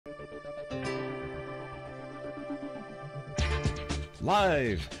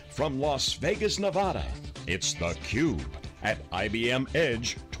Live from Las Vegas, Nevada, it's theCUBE at IBM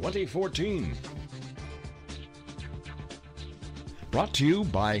Edge 2014. Brought to you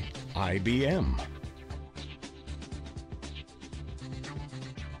by IBM.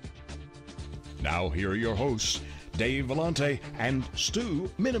 Now here are your hosts, Dave Vellante and Stu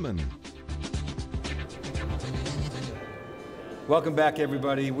Miniman. Welcome back,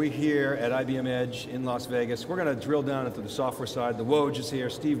 everybody. We're here at IBM Edge in Las Vegas. We're going to drill down into the software side. The Woj is here,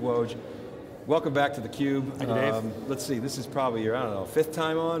 Steve Woj. Welcome back to theCUBE. Thank you, Dave. Let's see, this is probably your, I don't know, fifth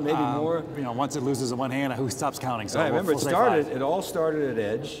time on, maybe more? You know, once it loses in one hand, who stops counting? So I remember we'll it all started at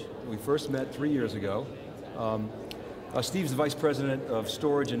Edge. We first met 3 years ago. Steve's the Vice President of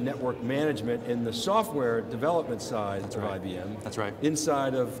Storage and Network Management in the software development side of IBM. That's right.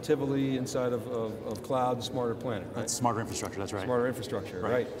 Inside of Tivoli, inside of Cloud and Smarter Planet, right? That's Smarter Infrastructure, that's right. Smarter Infrastructure,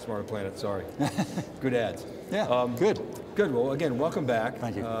 right. Smarter Planet, sorry. Good ads. Yeah, good. Good, well again, welcome back.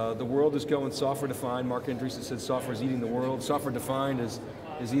 Thank you. The world is going software defined. Mark Andreessen said software is eating the world. Software defined is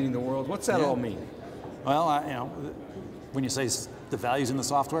eating the world. What's that all mean? Well, you know, when you say the values in the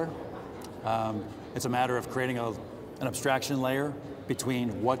software, it's a matter of creating an abstraction layer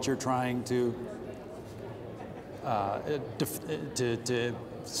between what you're trying to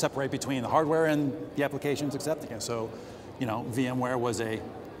separate between the hardware and the applications accepting it. So, you know, VMware was a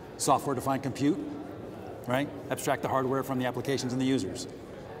software-defined compute, right? Abstract the hardware from the applications and the users.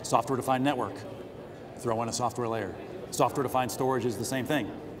 Software-defined network, throw in a software layer. Software-defined storage is the same thing,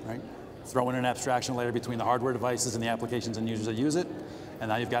 right? Throw in an abstraction layer between the hardware devices and the applications and users that use it, and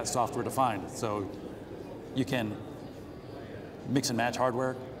now you've got software-defined. So you can mix and match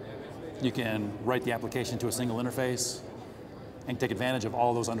hardware. You can write the application to a single interface and take advantage of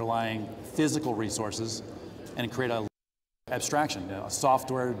all those underlying physical resources and create a abstraction, a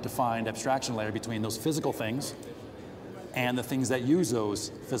software-defined abstraction layer between those physical things and the things that use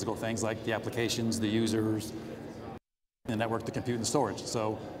those physical things, like the applications, the users, the network, the compute, and storage.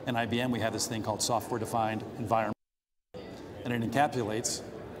 So in IBM, we have this thing called software-defined environment, and it encapsulates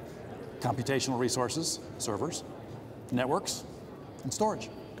computational resources, servers, networks, and storage.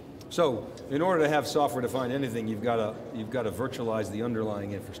 So, in order to have software-defined anything, you've got to virtualize the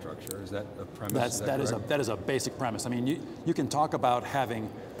underlying infrastructure. Is that a premise? That is a basic premise. I mean, you can talk about having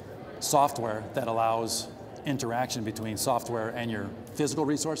software that allows interaction between software and your physical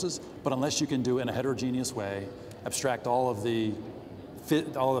resources, but unless you can do it in a heterogeneous way, abstract all of the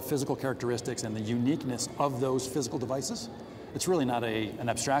physical characteristics and the uniqueness of those physical devices, it's really not an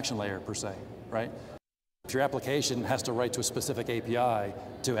abstraction layer per se, right? If your application has to write to a specific API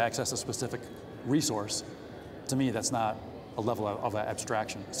to access a specific resource, to me that's not a level of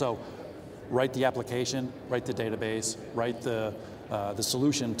abstraction. So write the application, write the database, write the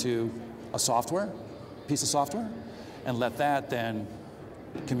solution to a piece of software, and let that then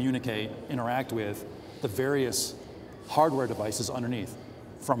communicate, interact with the various hardware devices underneath,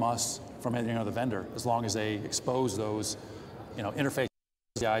 from us, from any other vendor, as long as they expose those interface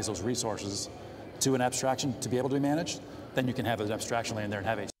APIs, those resources, to an abstraction to be able to be managed, then you can have an abstraction layer in there and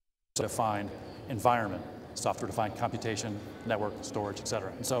have a software-defined environment, software-defined computation, network, storage, et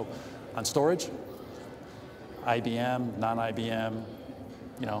cetera. And so on storage, IBM, non-IBM,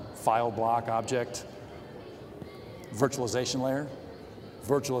 file, block, object, virtualization layer.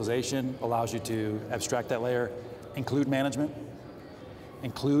 Virtualization allows you to abstract that layer, include management,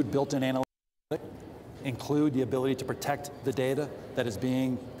 include built-in analytics, include the ability to protect the data that is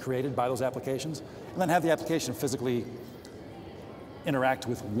being created by those applications, and then have the application physically interact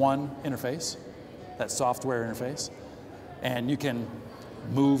with one interface, that software interface, and you can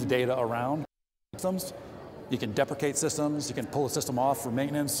move data around systems, you can deprecate systems, you can pull a system off for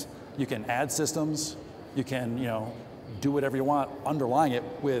maintenance, you can add systems, you can do whatever you want underlying it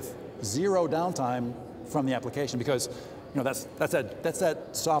with zero downtime from the application, because that's that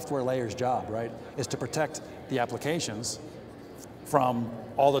software layer's job, right? Is to protect the applications from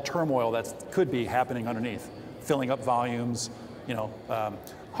all the turmoil that could be happening underneath, filling up volumes,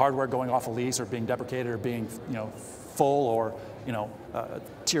 hardware going off a lease or being deprecated or being full, or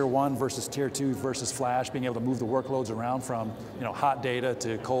tier 1 versus tier 2 versus flash, being able to move the workloads around from hot data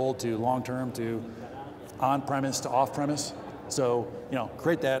to cold to long-term to on-premise to off-premise. So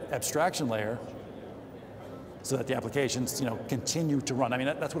create that abstraction layer so that the applications continue to run. I mean,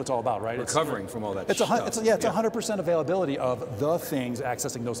 that's what it's all about, right? Recovering from all that stuff. It's 100% availability of the things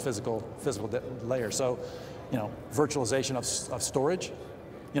accessing those physical layers. So, virtualization of storage.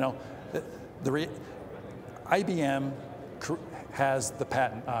 IBM has the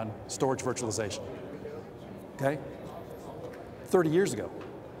patent on storage virtualization, okay? 30 years ago.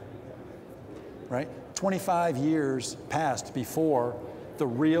 right? 25 years passed before the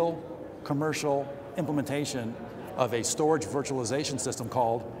real commercial implementation of a storage virtualization system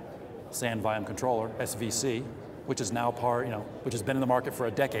called SAN Volume Controller, SVC, which is now part, which has been in the market for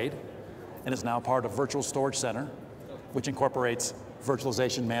a decade, and is now part of Virtual Storage Center, which incorporates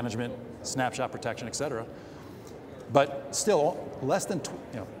virtualization management, snapshot protection, et cetera. But still, less than,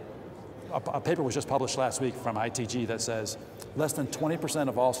 a paper was just published last week from ITG that says less than 20%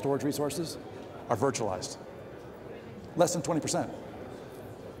 of all storage resources are virtualized. Less than 20%.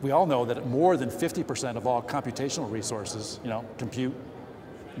 We all know that more than 50% of all computational resources, compute,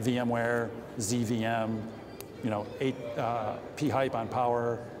 VMware, ZVM, P-Hype on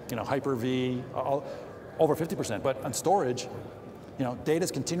power, Hyper-V, over 50%. But on storage, data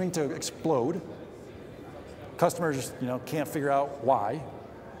is continuing to explode. Customers, can't figure out why.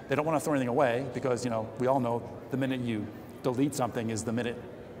 They don't want to throw anything away because, we all know the minute you delete something is the minute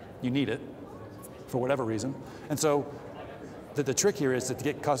you need it for whatever reason. And so the trick here is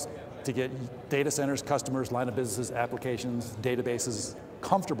to get data centers, customers, line of businesses, applications, databases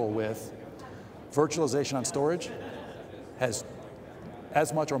comfortable with virtualization on storage has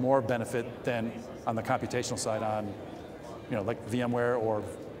as much or more benefit than on the computational side on, like VMware or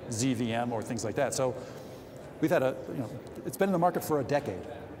ZVM or things like that. So we've had it's been in the market for a decade,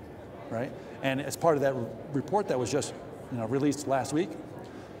 right? And as part of that report that was just, released last week,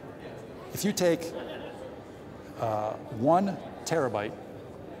 if you take 1 terabyte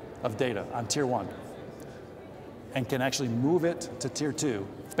of data on tier 1 and can actually move it to tier 2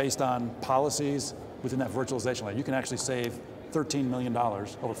 based on policies within that virtualization layer, you can actually save $13 million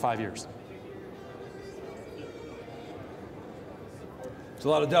over 5 years. It's a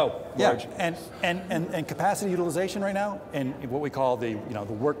lot of dough. Yeah, and capacity utilization right now, and what we call the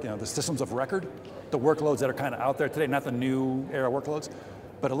the systems of record, the workloads that are kind of out there today, not the new era workloads,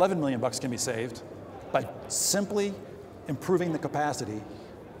 but 11 million bucks can be saved by simply improving the capacity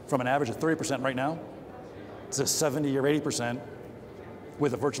from an average of 30% right now to 70 or 80%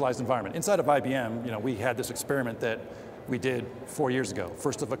 with a virtualized environment. Inside of IBM, we had this experiment that we did 4 years ago,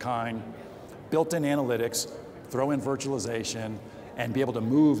 first of a kind, built-in analytics, throw in virtualization, and be able to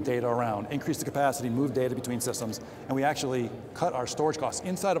move data around, increase the capacity, move data between systems, and we actually cut our storage costs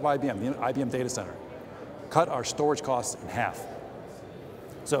inside of IBM, the IBM data center, cut our storage costs in half.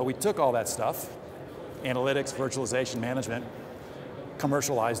 So we took all that stuff, analytics, virtualization, management,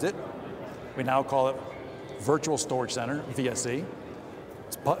 commercialized it. We now call it Virtual Storage Center, VSC.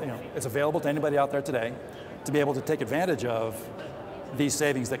 It's available to anybody out there today to be able to take advantage of these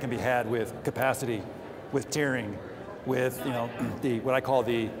savings that can be had with capacity, with tiering, with what I call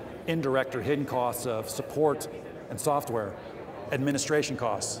the indirect or hidden costs of support and software, administration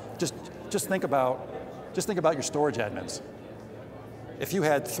costs. Just think about your storage admins. If you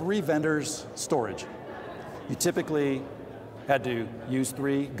had 3 vendors storage, you typically had to use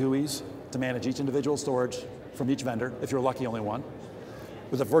 3 GUIs to manage each individual storage from each vendor, if you're lucky only one.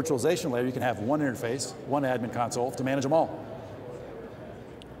 With a virtualization layer, you can have one interface, one admin console to manage them all.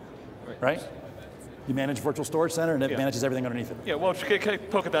 Right? You manage Virtual Storage Center and it manages everything underneath it. Yeah, well, can I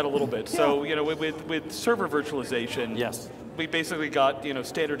poke at that a little bit? Yeah. So, with server virtualization, yes, we basically got,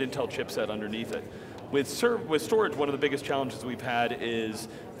 standard Intel chipset underneath it. With storage, one of the biggest challenges we've had is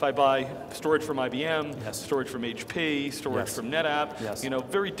if I buy storage from IBM, yes, storage from HP, storage yes, from NetApp, yes,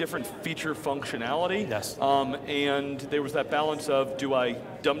 very different feature functionality. Yes. And there was that balance of, do I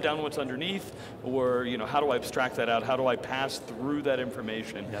dumb down what's underneath, or how do I abstract that out? How do I pass through that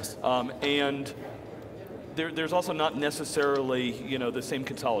information? Yes. And there's also not necessarily the same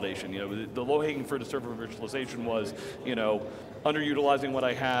consolidation. The low-hanging fruit of server virtualization was underutilizing what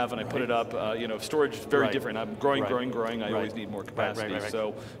I have and I put it up. Storage is very different. I'm growing. I always need more capacity.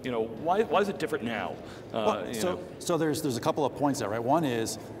 So why is it different now? So there's a couple of points there, right? One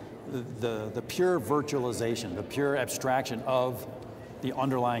is the pure virtualization, the pure abstraction of the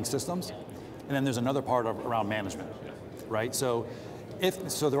underlying systems, and then there's another part around management, right? So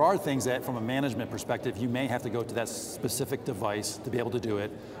there are things that, from a management perspective, you may have to go to that specific device to be able to do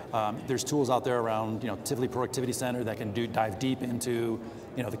it. There's tools out there around, Tivoli Productivity Center that can dive deep into,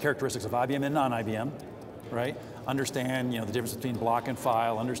 the characteristics of IBM and non-IBM, right? Understand, the difference between block and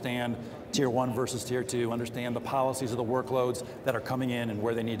file. Understand tier 1 versus tier 2. Understand the policies of the workloads that are coming in and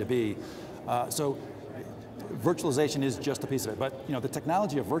where they need to be. So virtualization is just a piece of it. But the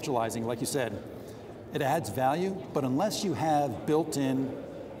technology of virtualizing, like you said, it adds value, but unless you have built-in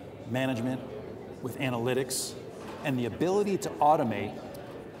management with analytics and the ability to automate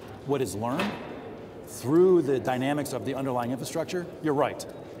what is learned through the dynamics of the underlying infrastructure, you're right.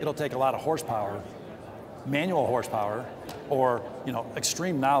 It'll take a lot of horsepower, manual horsepower, or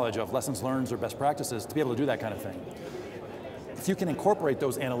extreme knowledge of lessons learned or best practices to be able to do that kind of thing. If you can incorporate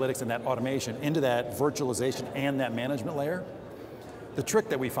those analytics and that automation into that virtualization and that management layer, the trick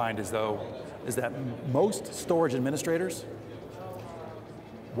that we find is that most storage administrators,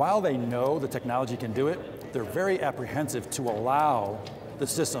 while they know the technology can do it, they're very apprehensive to allow the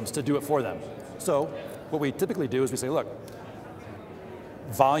systems to do it for them. So what we typically do is we say, look,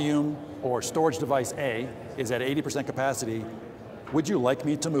 volume or storage device A is at 80% capacity. Would you like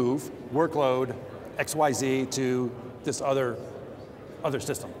me to move workload XYZ to this other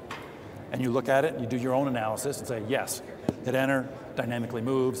system? And you look at it and you do your own analysis and say, yes, hit enter, dynamically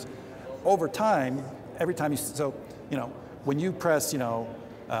moves. Over time, every time when you press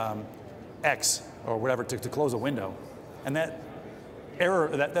X or whatever to close a window, and that error,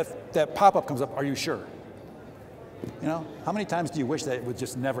 that pop-up comes up, are you sure? How many times do you wish that it would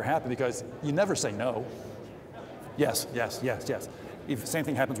just never happen, because you never say no. Yes, yes, yes, yes. Same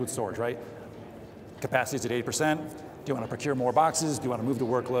thing happens with storage, right? Capacity is at 80%. Do you want to procure more boxes? Do you want to move the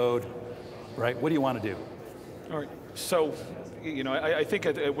workload? Right, what do you want to do? All right, so I think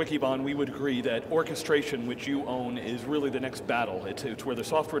at Wikibon we would agree that orchestration, which you own, is really the next battle. It's where the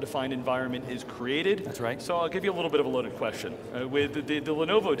software-defined environment is created. That's right. So I'll give you a little bit of a loaded question. With the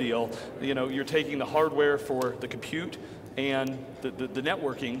Lenovo deal, you're taking the hardware for the compute and the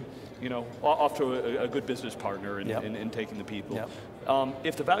networking, off to a good business partner in taking the people. Yep.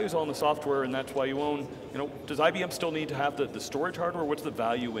 If the value's all in the software and that's why you own, does IBM still need to have the storage hardware? What's the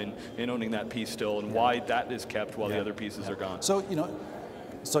value in owning that piece still, and why that is kept while the other pieces are gone? So,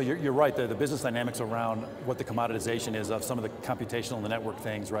 so you're right, the business dynamics around what the commoditization is of some of the computational and the network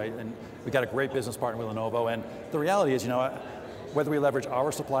things, right? And we got a great business partner with Lenovo, and the reality is, whether we leverage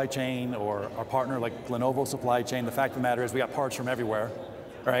our supply chain or our partner like Lenovo's supply chain, the fact of the matter is we got parts from everywhere,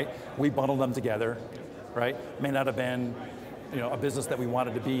 right? We bundled them together, right? May not have been a business that we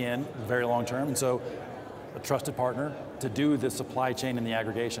wanted to be in very long term, and so a trusted partner to do the supply chain and the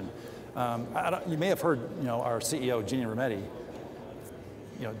aggregation. You may have heard our CEO, Ginny Rometty,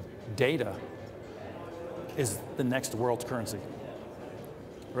 data is the next world's currency,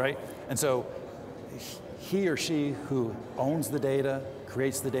 right? And so he or she who owns the data,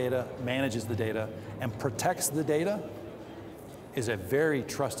 creates the data, manages the data, and protects the data is a very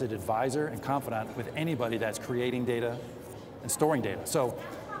trusted advisor and confidant with anybody that's creating data and storing data. So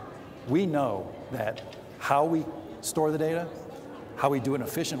we know that how we store the data, how we do it in an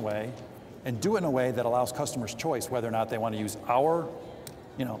efficient way, and do it in a way that allows customers choice whether or not they want to use our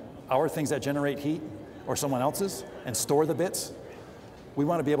things that generate heat or someone else's and store the bits. We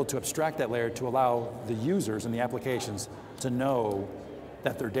want to be able to abstract that layer to allow the users and the applications to know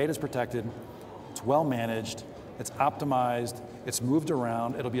that their data is protected, it's well managed, it's optimized, it's moved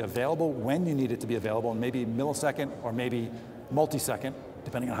around, it'll be available when you need it to be available, and maybe millisecond or maybe multi-second,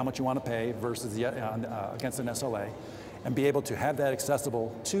 depending on how much you want to pay versus against an SLA, and be able to have that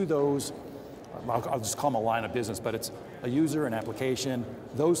accessible to those, I'll just call them a line of business, but it's a user, an application,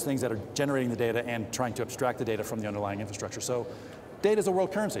 those things that are generating the data and trying to abstract the data from the underlying infrastructure. So data is a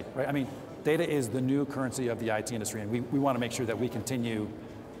world currency, right? I mean, data is the new currency of the IT industry, and we want to make sure that we continue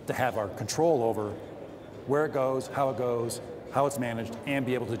to have our control over where it goes, how it's managed, and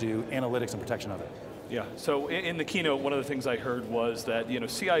be able to do analytics and protection of it. Yeah, so in the keynote, one of the things I heard was that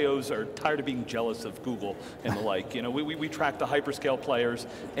CIOs are tired of being jealous of Google and the like. We track the hyperscale players,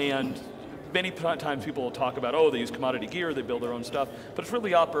 and many times people will talk about, oh, they use commodity gear, they build their own stuff, but it's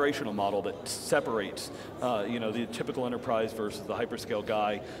really the operational model that separates the typical enterprise versus the hyperscale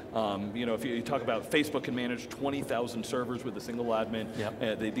guy. If you talk about Facebook can manage 20,000 servers with a single admin,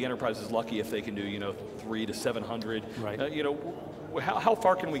 the enterprise is lucky if they can do 300 to 700. Right. How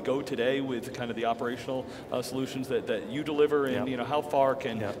far can we go today with kind of the operational solutions that you deliver, and how far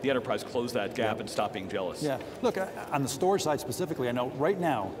can the enterprise close that gap and stop being jealous? Yeah, look, on the storage side specifically, I know right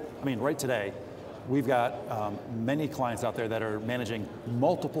now, right today, we've got many clients out there that are managing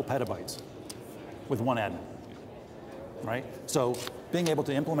multiple petabytes with one admin, right? So being able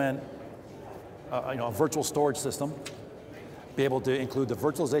to implement a virtual storage system, be able to include the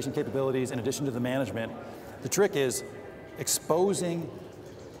virtualization capabilities in addition to the management. The trick is exposing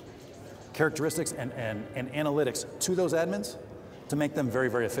characteristics and analytics to those admins to make them very,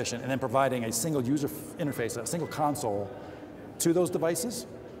 very efficient, and then providing a single user interface, a single console to those devices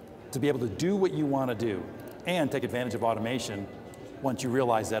to be able to do what you want to do and take advantage of automation once you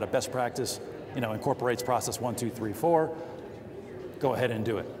realize that a best practice incorporates process 1, 2, 3, 4, go ahead and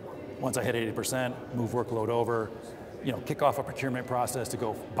do it. Once I hit 80%, move workload over, kick off a procurement process to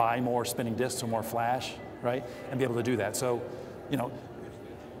go buy more spinning disks or more flash, right? And be able to do that. So,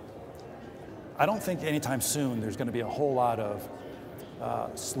 I don't think anytime soon there's going to be a whole lot of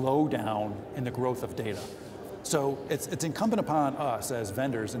slowdown in the growth of data. So it's incumbent upon us as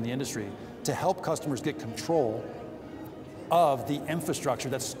vendors in the industry to help customers get control of the infrastructure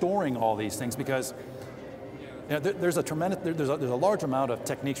that's storing all these things, because there's a large amount of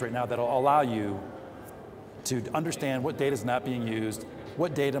techniques right now that'll allow you to understand what data is not being used,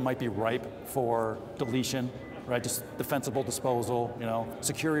 what data might be ripe for deletion, right? Just defensible disposal,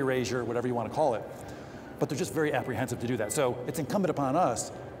 secure erasure, whatever you want to call it. But they're just very apprehensive to do that. So it's incumbent upon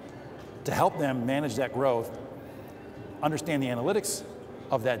us to help them manage that growth, understand the analytics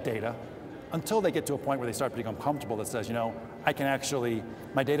of that data, until they get to a point where they start to become comfortable that says, I can actually,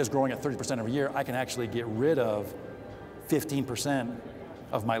 my data is growing at 30% every year, I can actually get rid of 15%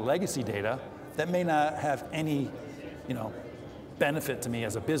 of my legacy data that may not have any, benefit to me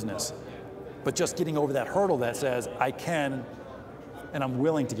as a business. But just getting over that hurdle that says, I can, and I'm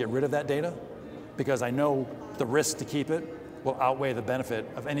willing to get rid of that data, because I know the risk to keep it will outweigh the benefit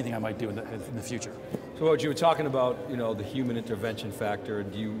of anything I might do in the future. So what you were talking about, the human intervention factor,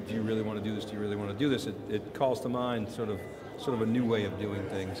 do you really want to do this, do you really want to do this? It calls to mind sort of a new way of doing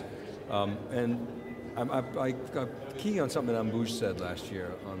things. And I key on something that Ambush said last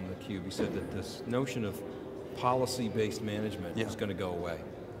year on theCUBE. He said that this notion of policy-based management is going to go away.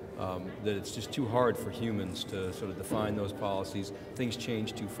 That it's just too hard for humans to sort of define those policies. Things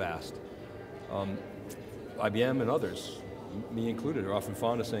change too fast. IBM and others, me included, are often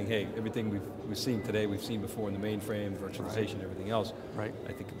fond of saying, hey, everything we've seen today, we've seen before in the mainframe, virtualization, everything else. Right.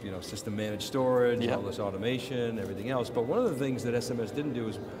 I think system managed storage, all this automation, everything else. But one of the things that SMS didn't do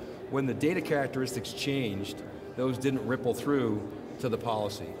is when the data characteristics changed, those didn't ripple through to the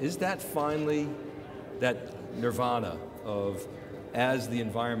policy. Is that finally that nirvana of, as the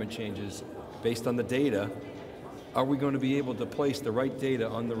environment changes based on the data, are we going to be able to place the right data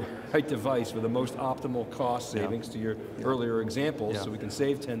on the right device with the most optimal cost savings to your earlier examples, so we can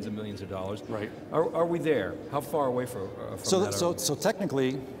save tens of millions of dollars? Right. Are we there? How far away from that? So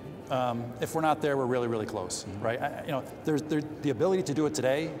technically, if we're not there, we're really, really close, right? There's the ability to do it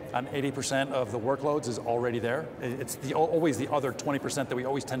today on 80% of the workloads is already there. It's always the other 20% that we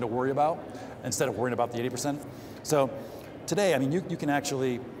always tend to worry about instead of worrying about the 80%. So today, you can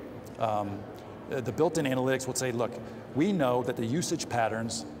actually, the built-in analytics will say, look, we know that the usage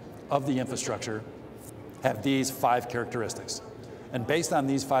patterns of the infrastructure have these 5 characteristics. And based on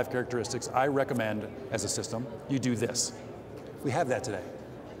these 5 characteristics, I recommend, as a system, you do this. We have that today.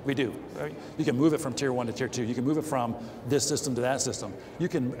 We do. You can move it from tier 1 to tier 2. You can move it from this system to that system. You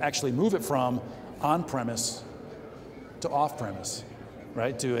can actually move it from on-premise to off-premise,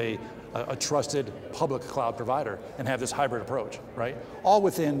 right? To a trusted public cloud provider and have this hybrid approach, right? All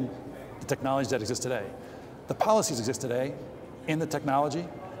within the technologies that exist today. The policies exist today in the technology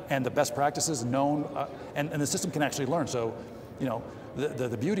and the best practices known, and the system can actually learn. So,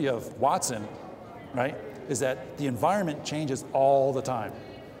 the beauty of Watson, right, is that the environment changes all the time,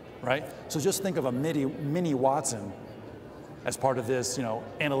 right? So just think of a mini Watson as part of this,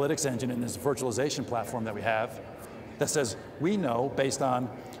 analytics engine and this virtualization platform that we have that says, we know based on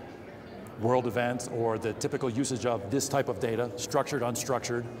world events or the typical usage of this type of data, structured,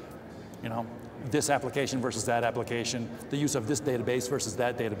 unstructured, this application versus that application, the use of this database versus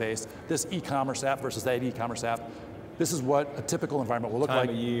that database, this e-commerce app versus that e-commerce app. This is what a typical environment will look like.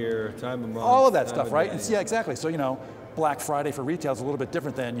 Time of year, time of month. All of that stuff, right? Yeah, exactly. So, Black Friday for retail is a little bit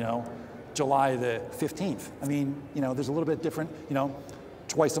different than, July the 15th. There's a little bit different,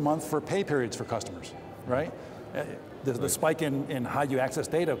 twice a month for pay periods for customers, right? The spike in how you access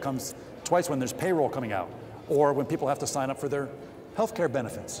data comes twice when there's payroll coming out, or when people have to sign up for their healthcare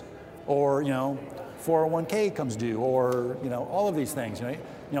benefits, or 401k comes due, or all of these things.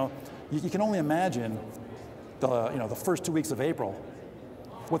 You can only imagine the first 2 weeks of April,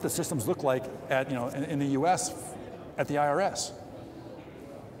 what the systems look like at in the U.S. at the IRS,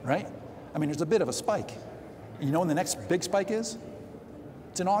 right? There's a bit of a spike. When the next big spike is?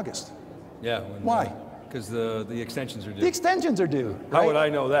 It's in August. Yeah. Why? Because the extensions are due. The extensions are due. Right? How would I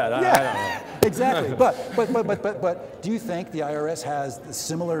know that? Yeah, I don't know. Exactly. But do you think the IRS has a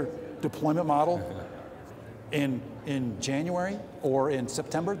similar deployment model in January or in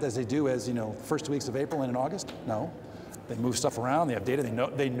September as they do as first 2 weeks of April and in August? No. They move stuff around. They have data.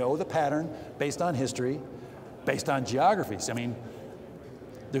 They know the pattern based on history, based on geographies.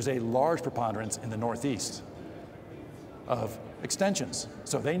 There's a large preponderance in the Northeast of extensions.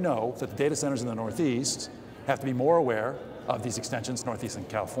 So they know that the data centers in the Northeast have to be more aware of these extensions, Northeast and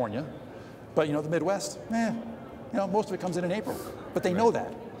California. But the Midwest, most of it comes in April. But they know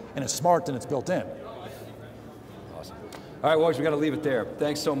that, and it's smart and it's built in. Awesome. All right, Woj, we got to leave it there.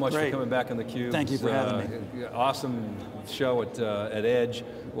 Thanks so much for coming back on theCUBE. Thank you for having me. Awesome show at Edge.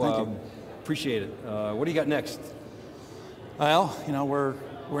 Thank you. Appreciate it. What do you got next? Well,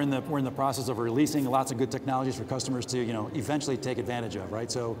 we're in the process of releasing lots of good technologies for customers to eventually take advantage of,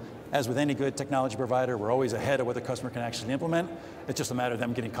 right? So as with any good technology provider, we're always ahead of what the customer can actually implement. It's just a matter of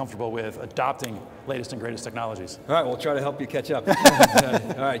them getting comfortable with adopting latest and greatest technologies. All right, we'll try to help you catch up.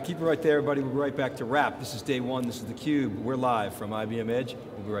 All right, keep it right there, everybody. We'll be right back to wrap. This is day one. This is theCUBE. We're live from IBM Edge.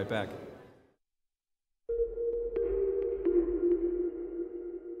 We'll be right back.